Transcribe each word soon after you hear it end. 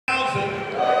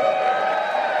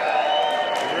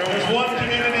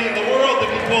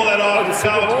going on for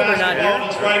college basketball.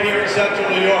 It's right here in Central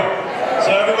New York.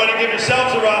 So everybody give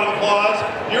yourselves a round of applause.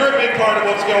 You're a big part of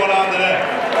what's going on today.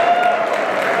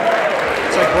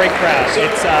 It's a great crowd.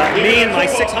 It's me and my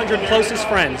 600 closest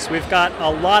friends. We've got a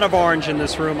lot of orange in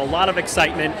this room, a lot of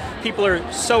excitement. People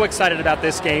are so excited about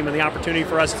this game and the opportunity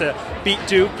for us to beat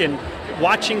Duke, and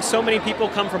watching so many people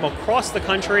come from across the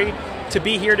country to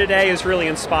be here today is really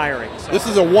inspiring. So. This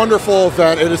is a wonderful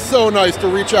event. It is so nice to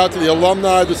reach out to the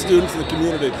alumni, the students, and the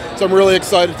community. So I'm really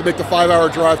excited to make the 5-hour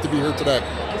drive to be here today.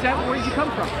 Where did you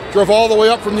come from? Drove all the way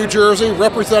up from New Jersey,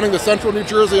 representing the Central New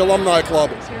Jersey Alumni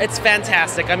Club. It's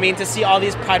fantastic. I mean, to see all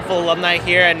these prideful alumni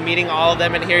here and meeting all of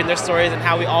them and hearing their stories and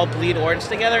how we all bleed orange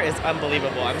together is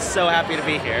unbelievable. I'm so happy to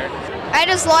be here. I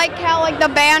just like how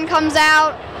the band comes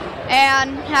out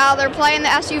and how they're playing the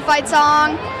SU Fight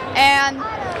song and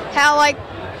how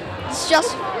it's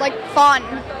just fun.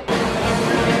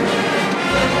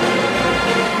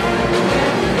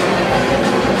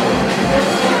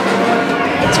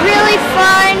 It's really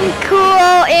fun,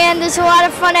 cool, and there's a lot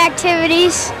of fun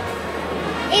activities.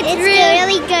 It's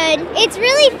really good. It's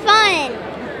really fun.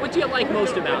 What do you like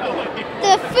most about it?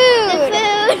 The food.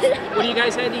 What do you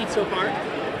guys had to eat so far?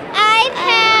 I've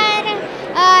had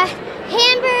a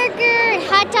hamburger,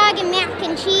 hot dog, and mac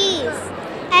and cheese.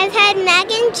 I've had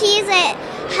mac and cheese, a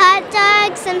hot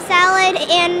dog, some salad,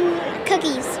 and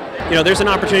cookies. You know, there's an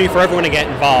opportunity for everyone to get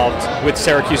involved with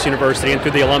Syracuse University and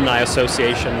through the Alumni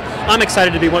Association. I'm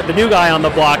excited to be the new guy on the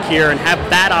block here and have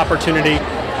that opportunity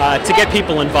to get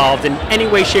people involved in any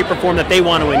way, shape, or form that they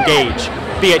want to engage,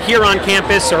 be it here on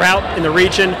campus or out in the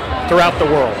region, throughout the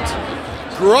world.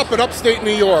 Grew up in upstate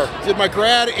New York, did my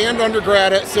grad and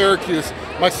undergrad at Syracuse.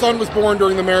 My son was born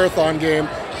during the marathon game,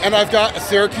 and I've got a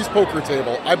Syracuse poker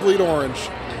table. I bleed orange.